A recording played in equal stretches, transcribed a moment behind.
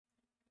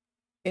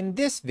In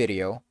this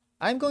video,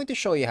 I'm going to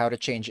show you how to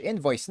change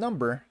invoice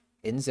number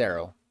in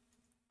Xero.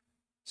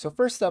 So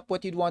first up,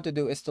 what you'd want to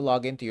do is to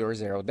log into your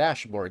Xero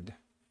dashboard.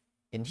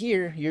 In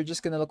here, you're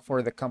just going to look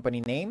for the company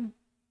name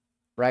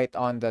right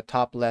on the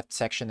top left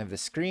section of the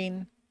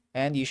screen,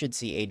 and you should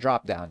see a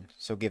drop-down.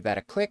 So give that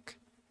a click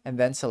and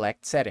then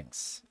select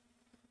Settings.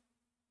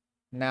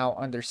 Now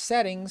under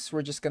Settings,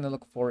 we're just going to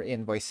look for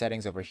Invoice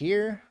Settings over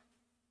here.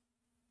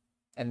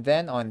 And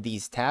then on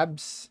these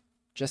tabs,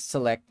 just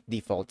select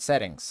Default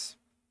Settings.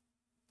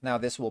 Now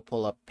this will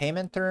pull up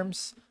payment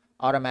terms,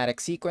 automatic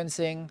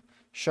sequencing,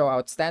 show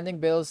outstanding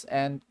bills,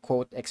 and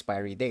quote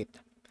expiry date.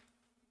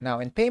 Now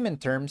in payment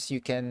terms,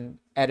 you can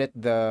edit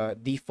the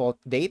default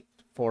date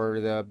for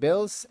the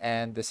bills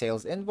and the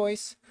sales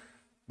invoice.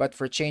 But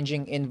for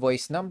changing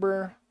invoice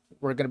number,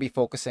 we're going to be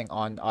focusing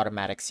on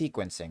automatic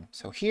sequencing.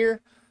 So here,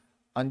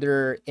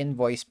 under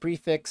invoice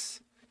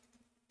prefix,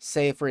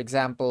 say for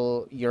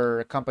example,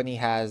 your company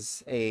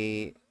has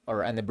an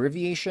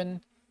abbreviation,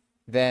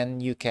 then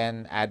you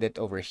can add it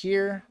over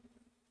here.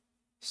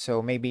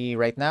 So maybe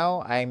right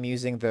now I'm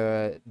using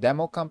the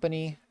demo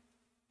company.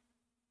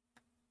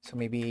 So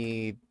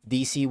maybe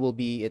DC will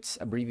be its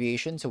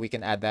abbreviation, so we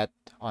can add that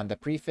on the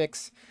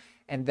prefix.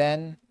 And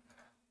then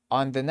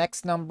on the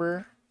next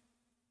number,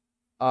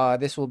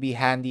 this will be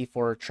handy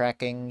for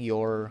tracking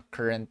your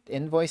current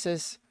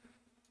invoices.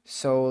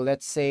 So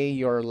let's say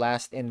your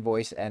last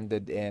invoice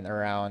ended in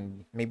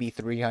around maybe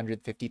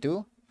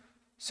 352.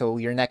 So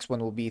your next one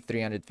will be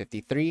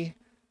 353.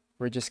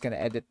 We're just going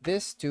to edit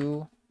this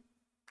to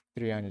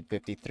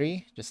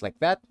 353, just like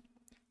that.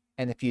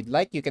 And if you'd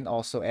like, you can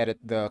also edit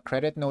the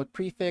credit note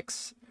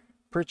prefix,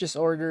 purchase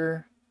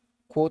order,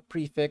 quote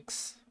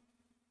prefix,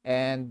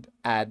 and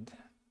add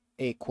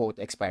a quote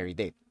expiry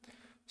date.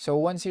 So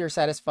once you're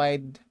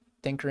satisfied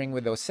tinkering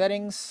with those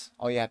settings,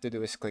 all you have to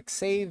do is click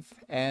Save,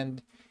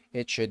 and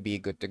it should be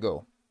good to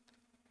go.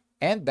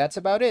 And that's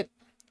about it.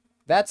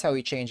 That's how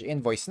we change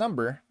invoice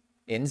number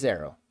in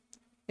Xero.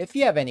 If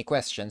you have any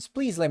questions,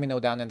 please let me know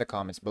down in the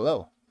comments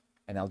below,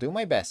 and I'll do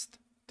my best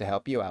to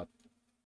help you out.